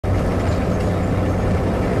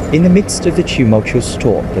In the midst of the tumultuous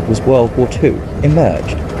storm that was World War II,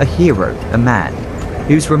 emerged a hero, a man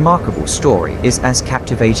whose remarkable story is as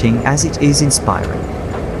captivating as it is inspiring.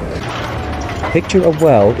 Picture a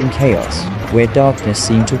world in chaos, where darkness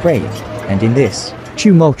seemed to reign, and in this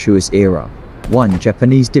tumultuous era, one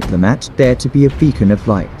Japanese diplomat dared to be a beacon of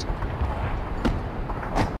light.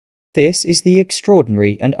 This is the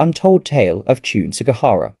extraordinary and untold tale of Chiune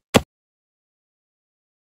Sugihara.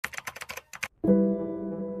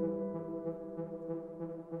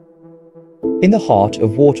 In the heart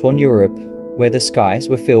of war-torn Europe, where the skies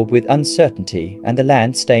were filled with uncertainty and the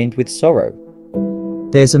land stained with sorrow,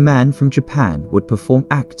 there's a man from Japan would perform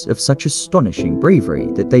acts of such astonishing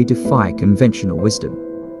bravery that they defy conventional wisdom.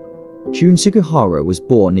 Chiune Sugihara was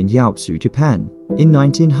born in Yaosu, Japan, in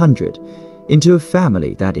 1900, into a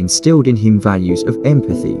family that instilled in him values of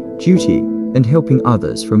empathy, duty, and helping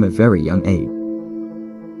others from a very young age.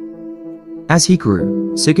 As he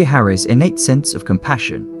grew, Sugihara's innate sense of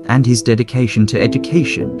compassion and his dedication to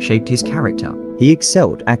education shaped his character. He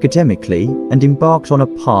excelled academically and embarked on a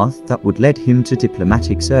path that would lead him to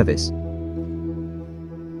diplomatic service.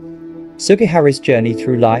 Sugihara's journey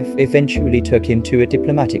through life eventually took him to a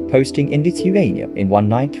diplomatic posting in Lithuania in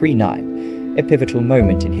 1939, a pivotal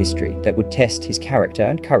moment in history that would test his character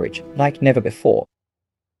and courage like never before.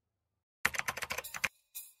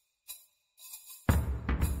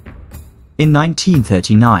 In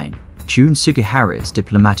 1939, Chiune Sugihara's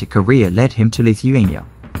diplomatic career led him to Lithuania,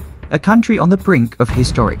 a country on the brink of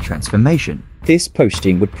historic transformation. This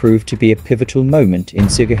posting would prove to be a pivotal moment in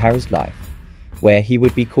Sugihara's life, where he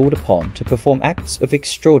would be called upon to perform acts of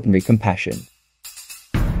extraordinary compassion.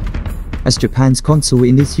 As Japan's consul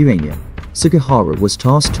in Lithuania, Sugihara was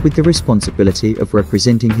tasked with the responsibility of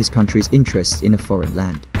representing his country's interests in a foreign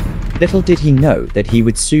land. Little did he know that he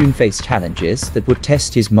would soon face challenges that would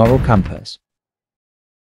test his moral compass.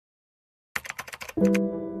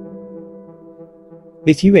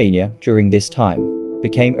 Lithuania, during this time,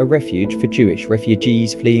 became a refuge for Jewish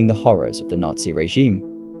refugees fleeing the horrors of the Nazi regime.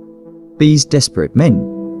 These desperate men,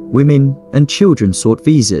 women, and children sought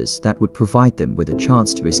visas that would provide them with a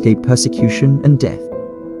chance to escape persecution and death.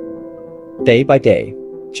 Day by day,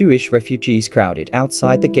 Jewish refugees crowded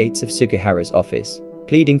outside the gates of Sugihara's office,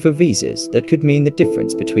 pleading for visas that could mean the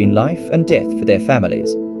difference between life and death for their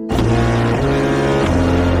families.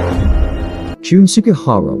 Chiune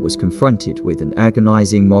Sugihara was confronted with an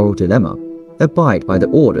agonizing moral dilemma: abide by the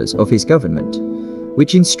orders of his government,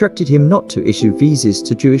 which instructed him not to issue visas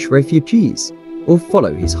to Jewish refugees, or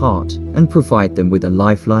follow his heart and provide them with a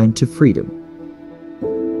lifeline to freedom.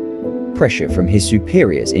 Pressure from his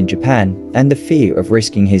superiors in Japan and the fear of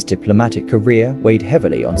risking his diplomatic career weighed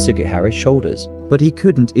heavily on Sugihara's shoulders, but he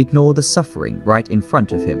couldn't ignore the suffering right in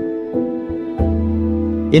front of him.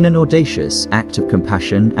 In an audacious act of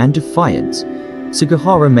compassion and defiance,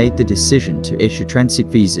 Sugihara made the decision to issue transit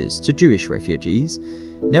visas to Jewish refugees,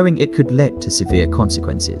 knowing it could lead to severe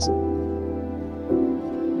consequences.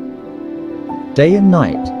 Day and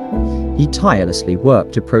night, he tirelessly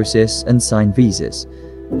worked to process and sign visas,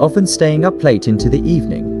 often staying up late into the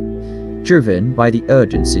evening, driven by the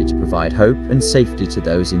urgency to provide hope and safety to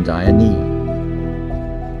those in dire need.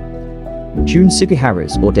 Chiune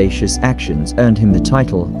Sugihara's audacious actions earned him the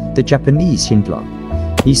title, the Japanese Schindler.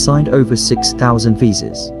 He signed over 6,000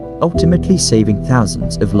 visas, ultimately saving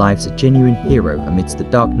thousands of lives, a genuine hero amidst the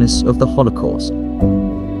darkness of the Holocaust.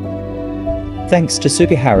 Thanks to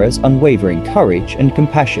Sugihara's unwavering courage and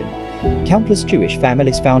compassion, countless Jewish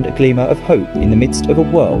families found a glimmer of hope in the midst of a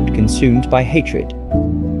world consumed by hatred.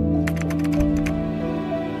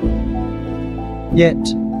 Yet,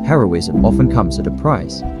 heroism often comes at a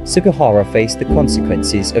price. Sugihara faced the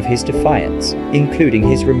consequences of his defiance, including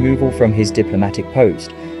his removal from his diplomatic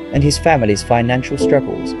post and his family's financial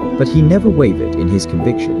struggles, but he never wavered in his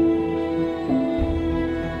conviction.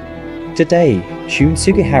 Today, Chiune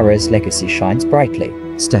Sugihara's legacy shines brightly.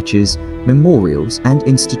 Statues, memorials, and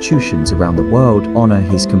institutions around the world honor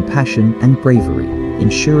his compassion and bravery,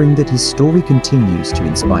 ensuring that his story continues to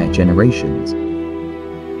inspire generations.